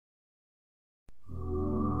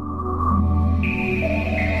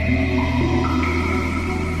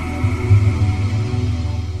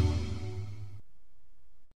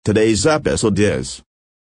Today's episode is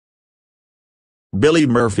Billy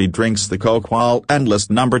Murphy drinks the Coke while endless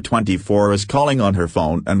number 24 is calling on her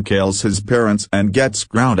phone and kills his parents and gets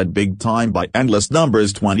grounded big time by endless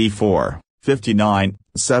numbers 24, 59,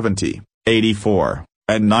 70, 84,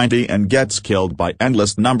 and 90 and gets killed by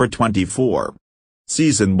endless number 24.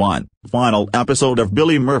 Season 1, final episode of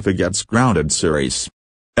Billy Murphy Gets Grounded series.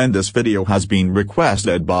 And this video has been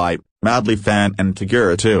requested by Madly Fan and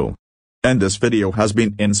Kidaroo. And this video has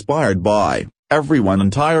been inspired by everyone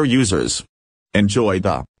entire users. Enjoy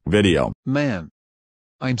the video. Man,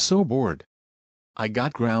 I'm so bored. I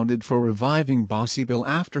got grounded for reviving Bossy Bill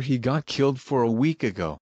after he got killed for a week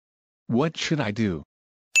ago. What should I do?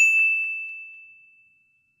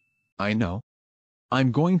 I know.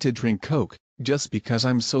 I'm going to drink Coke, just because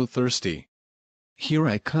I'm so thirsty. Here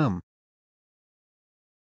I come.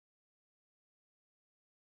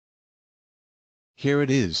 Here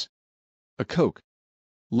it is. A Coke.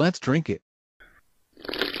 Let's drink it.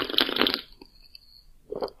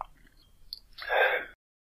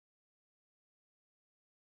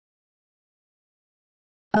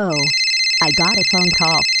 Oh. I got a phone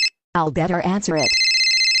call. I'll better answer it.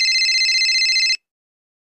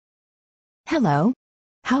 Hello?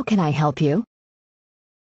 How can I help you?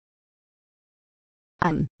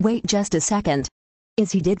 Wait just a second.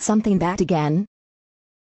 Is he did something bad again?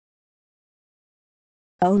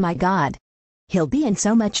 Oh my God. He'll be in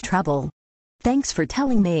so much trouble. Thanks for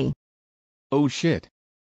telling me. Oh shit.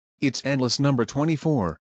 It's endless number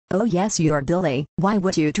 24. Oh yes, you're Billy. Why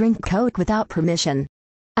would you drink Coke without permission?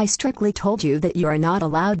 I strictly told you that you are not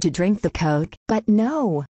allowed to drink the Coke, but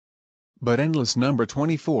no. But endless number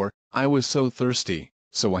 24, I was so thirsty,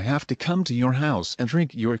 so I have to come to your house and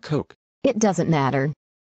drink your Coke. It doesn't matter.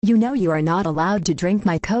 You know you are not allowed to drink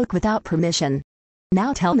my Coke without permission.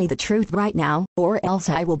 Now tell me the truth right now, or else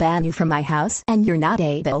I will ban you from my house and you're not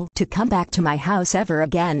able to come back to my house ever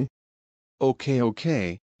again.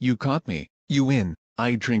 Okay, you caught me. You win.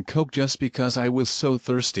 I drink Coke just because I was so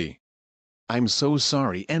thirsty. I'm so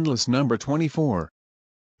sorry, endless number 24.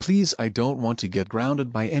 Please, I don't want to get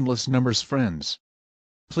grounded by endless numbers friends.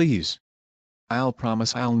 Please. I'll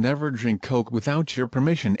promise I'll never drink Coke without your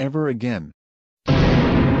permission ever again.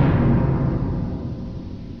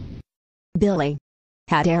 Billy.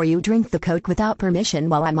 How dare you drink the Coke without permission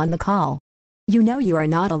while I'm on the call? You know you are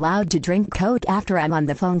not allowed to drink Coke after I'm on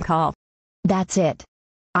the phone call. That's it.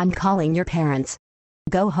 I'm calling your parents.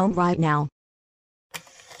 Go home right now.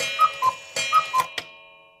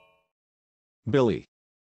 Billy.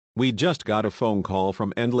 We just got a phone call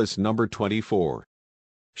from endless number 24.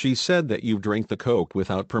 She said that you drank the Coke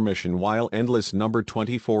without permission while endless number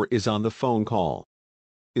 24 is on the phone call.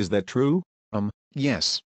 Is that true?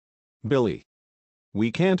 Yes. Billy. We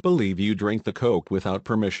can't believe you drank the Coke without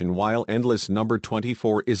permission while endless number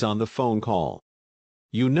 24 is on the phone call.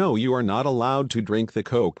 You know you are not allowed to drink the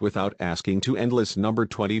Coke without asking to endless number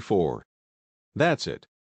 24. That's it.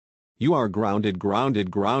 You are grounded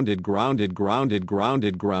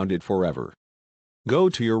forever. Go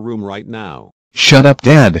to your room right now. Shut up,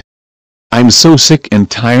 Dad. I'm so sick and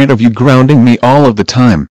tired of you grounding me all of the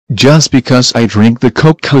time, just because I drink the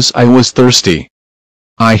Coke 'cause I was thirsty.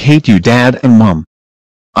 I hate you, Dad and Mom.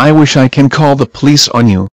 I wish I can call the police on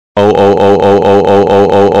you. Oh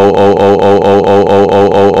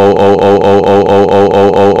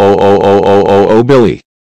Billy.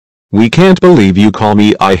 We can't believe you call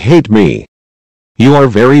me I hate me. You are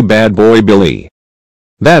very bad boy Billy.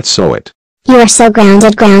 That's so it. You are so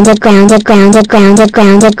grounded for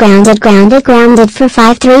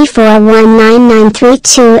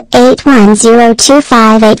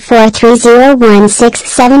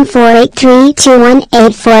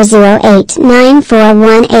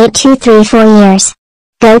years.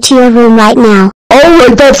 Go to your room right now.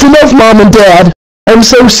 Alright, that's enough, Mom and Dad. I'm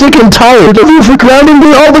so sick and tired of you for grounding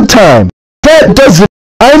me all the time. That does it.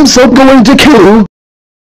 I'm so going to kill.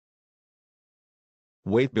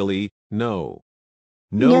 Wait Billy, no.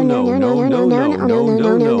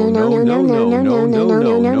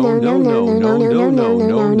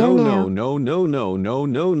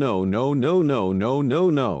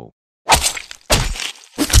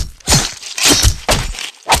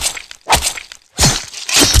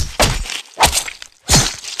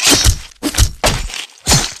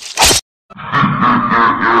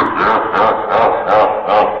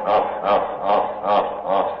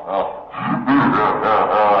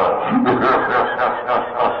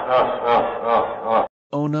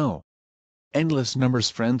 Oh no. Endless numbers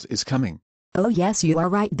friends is coming. Oh yes, you are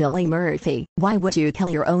right, Billy Murphy. Why would you kill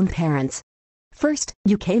your own parents? First,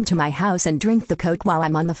 you came to my house and drink the Coke while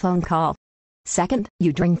I'm on the phone call. Second,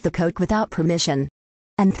 you drink the Coke without permission.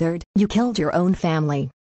 And third, you killed your own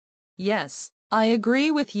family. Yes, I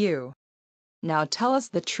agree with you. Now tell us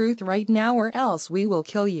the truth right now or else we will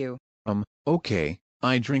kill you. Okay,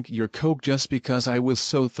 I drink your Coke just because I was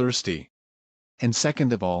so thirsty. And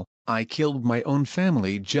second of all, I killed my own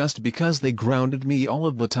family just because they grounded me all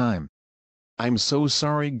of the time. I'm so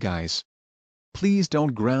sorry, guys. Please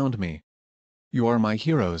don't ground me. You are my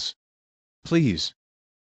heroes. Please.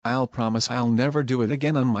 I'll promise I'll never do it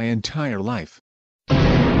again on my entire life.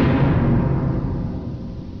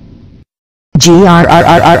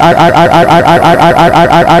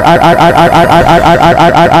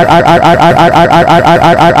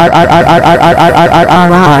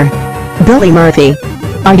 Billy Murphy.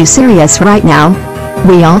 Are you serious right now?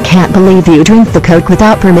 We all can't believe you drink the Coke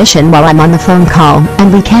without permission while I'm on the phone call,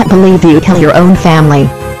 and we can't believe you kill your own family.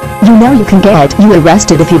 You know you can get you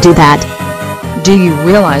arrested if you do that. Do you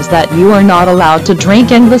realize that you are not allowed to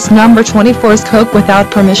drink endless number 24's Coke without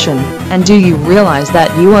permission? And do you realize that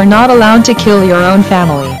you are not allowed to kill your own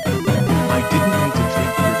family? I didn't mean to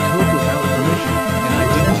drink your Coke without permission, and I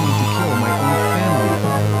didn't mean to kill my own family.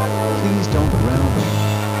 Please don't ground me.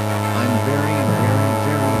 I'm very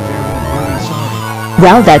sorry.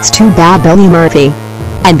 Well, that's too bad, Billy Murphy.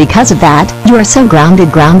 And because of that, you are so grounded.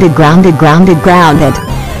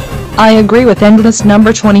 I agree with endless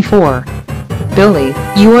number 24. Billy,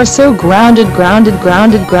 you are so grounded.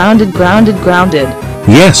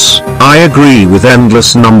 Yes, I agree with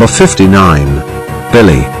endless number 59.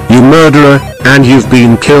 Billy, you murderer, and you've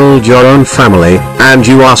been killed your own family, and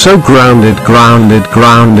you are so grounded.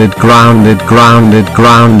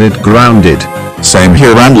 Same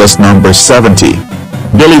here, endless number 70.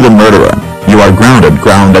 Billy the murderer, you are grounded.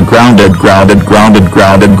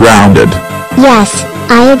 Yes,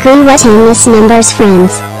 I agree with endless numbers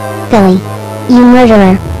friends. Billy, you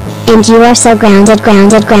murderer. And you are so grounded for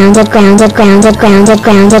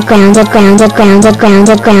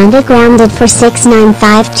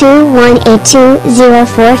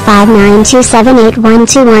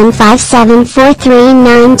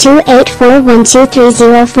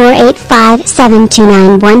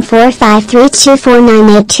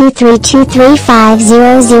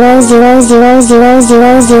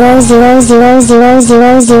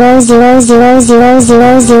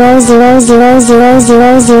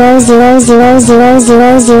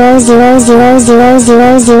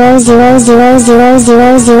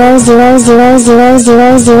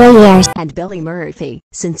 69521820459278121574928432500000000000000000000000000000000000000000000000000000000000000000000000000000000000000000000000000000000000000000000000000000000000000000000000000000000000000000000000000000000000000000000000000000000000000000000000000000000000000000000000000000000000000000000000000000000000000000000000000000000000000000000000000000000000000000000000000000000000000000000000000000000000000000000000000000000000000000000000000000000000000000000ɔ years. And Billy Murphy,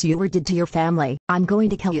 since you were did to your family, I'm going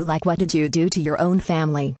to kill you. Like, what did you do to your own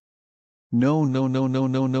family? No.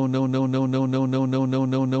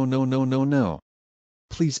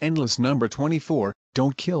 Please, endless number 24,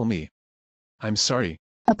 don't kill me. I'm sorry.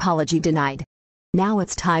 Apology denied. Now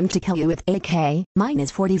it's time to kill you with AK, mine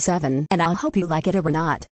is 47, and I'll hope you like it or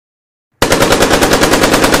not.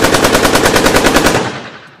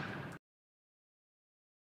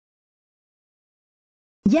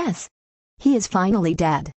 Yes. He is finally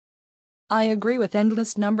dead. I agree with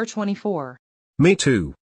endless number 24. Me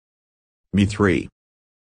too. Me 3.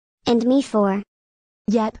 And me 4.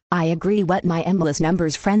 Yep, I agree what my endless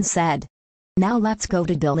numbers friend said. Now let's go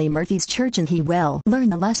to Billy Murphy's church and he will learn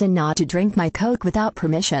the lesson not to drink my Coke without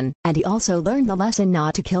permission, and he also learned the lesson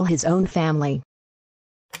not to kill his own family.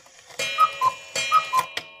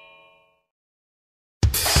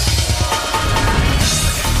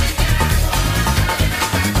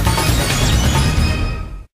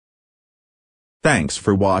 Thanks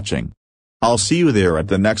for watching. I'll see you there at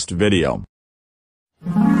the next video.